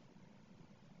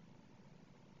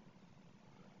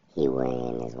 He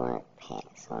wearing his work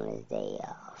pants on his day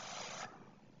off.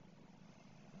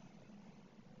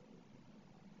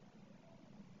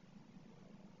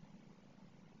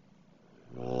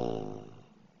 Man.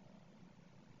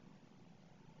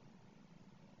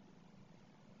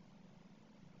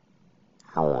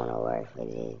 I want to work for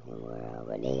Disney World,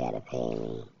 but they gotta pay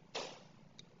me.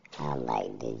 I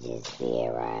like to just be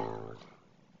around.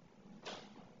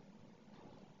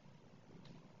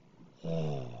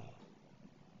 Yeah.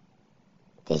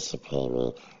 They should pay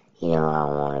me. You know, I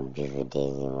want to be for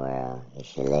Disney World.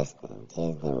 If you're listening,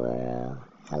 Disney World,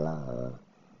 hello.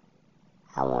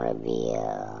 I want to be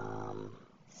a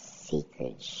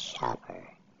secret shopper.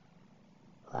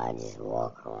 Where I just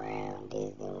walk around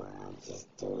Disney World and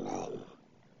just do nothing.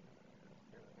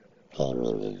 Pay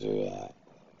me to do that.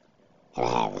 And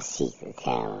I have a secret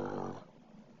camera on.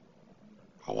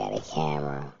 I got a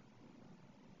camera.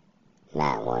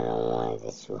 Not one of the ones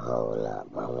that you hold up,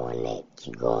 but one that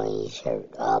you go in your shirt,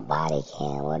 or a body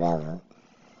cam, whatever.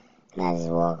 And I just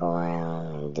walk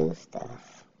around and do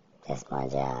stuff. That's my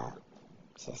job.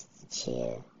 Just to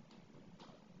chill.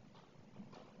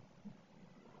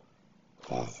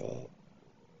 That's it.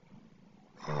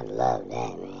 I love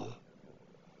that, man.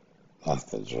 That's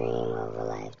the dream of a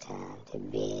lifetime, to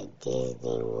be a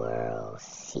Disney World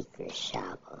secret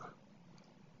shopper.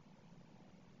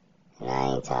 And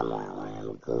I ain't talking about one of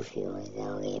them goofy ones that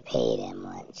don't get paid that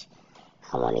much.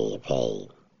 I want to get paid.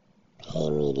 Pay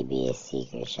me to be a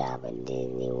secret shopper at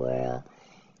Disney World,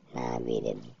 and I'll be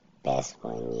the best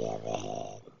one you ever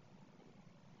had.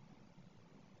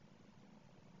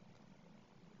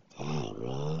 Dang,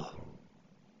 man.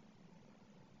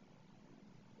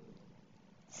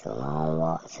 It's a long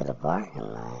walk to the parking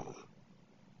lot.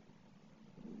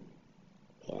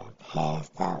 You done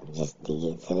passed out just to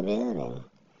get to the building.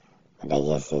 But I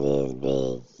guess it is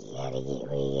big. You gotta get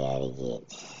where you gotta get.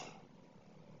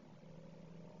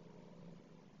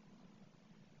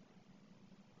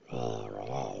 Man, but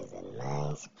that is a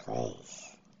nice place.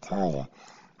 I told you,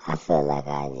 I feel like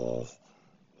I just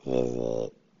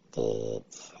visited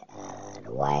the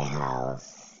White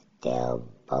House, Del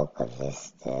Boca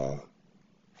Vista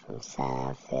from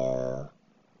Seinfeld,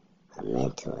 a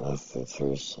mental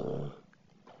institution,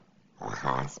 a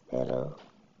hospital,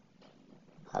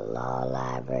 a law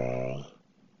library,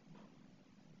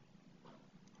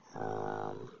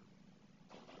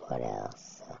 what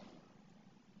else?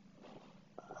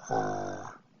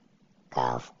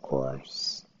 Golf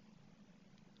course.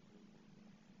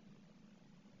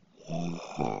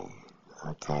 Yeah,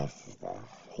 all types of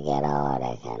stuff. It got all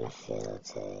that kind of feel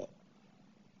to it.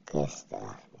 Good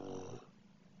stuff, man.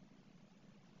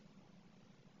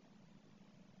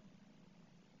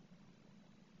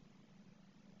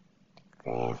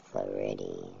 Grand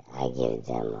Floridian. I give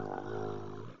them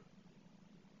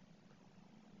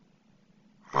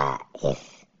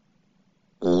if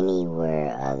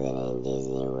anywhere other than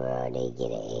Disney World they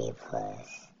get an A plus,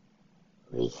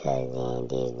 because in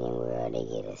Disney World they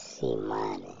get a C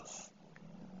minus,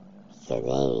 because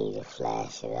they need to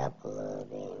flash it up a little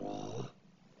bit, man.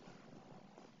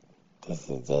 This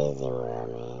is Disney World,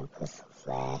 man. Put some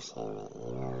flash in it,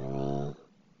 you know what I mean?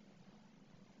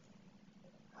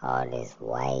 All this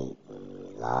white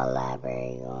and law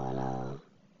library going on.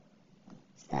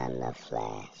 It's not enough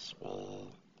flash, man.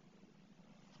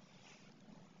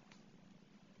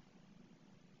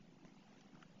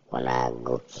 When I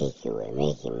go kick it with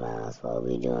Mickey Mouse while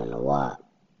we doing the walk,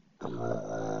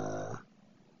 I'ma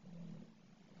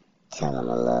tell him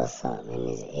a little something in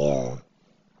his ear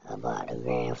about the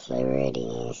Grand Floridian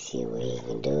and see what he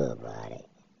can do about it.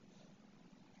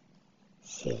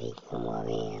 See if he can come over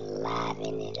here and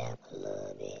liven it up a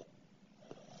little bit.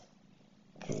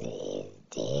 Cause it is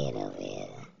dead over here.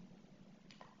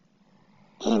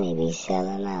 And they be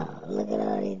selling out. Look at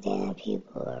all these damn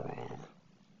people around.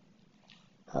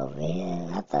 Over here,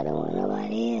 I thought there wasn't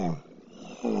nobody here.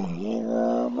 Yeah, here go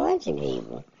a whole bunch of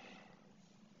people.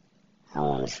 I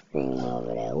want to scream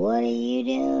over there. What are you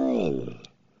doing?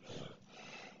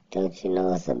 Don't you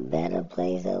know it's a better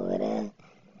place over there?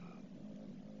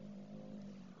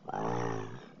 Wow.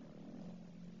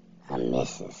 I'm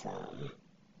missing something.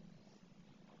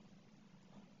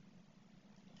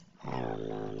 I don't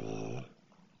know, man.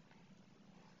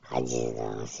 I just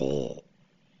don't see it.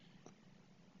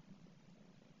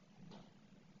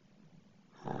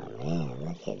 Oh, man,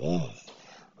 look at this.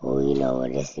 Oh, you know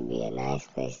what? This would be a nice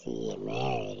place to get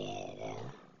married at,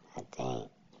 though. I think.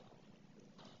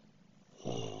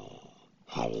 Yeah.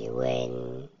 Have your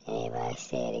wedding. Everybody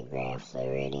stay at the Grand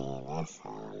Floridian. That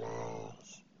sounds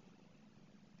nice.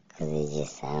 Because it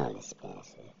just sounds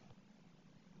expensive.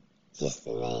 Just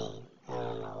the name. I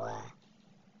don't know why.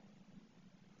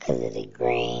 Because of the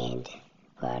grand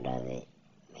part of it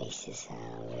makes it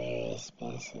sound very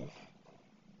expensive.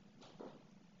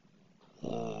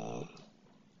 Yeah.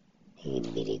 It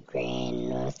could be the Grand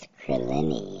North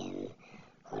Carolinian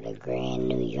or the Grand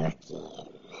New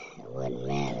Yorkian. It wouldn't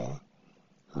matter.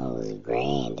 As long as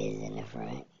grand is in the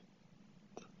front.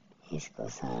 It's going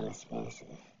to sound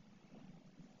expensive.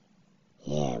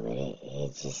 Yeah, but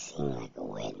it just seemed like a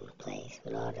wedding place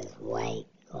with all this white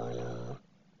going on.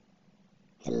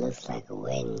 It looks like a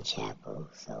wedding chapel,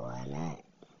 so why not?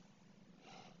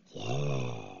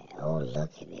 Yeah. Oh,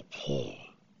 look at the pier.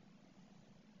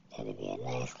 That'd be a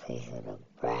nice place for the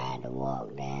bride to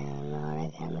walk down and all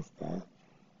that kind of stuff.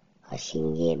 Or she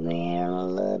can get married on a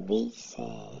little beach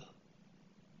sand.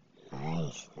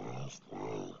 Nice, nice,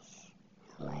 nice.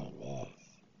 I like this.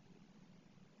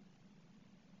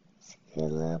 It's a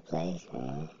good little place,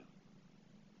 man.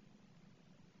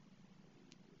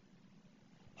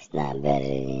 It's not better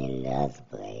than the other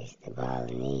place, the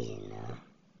Polynesian, though.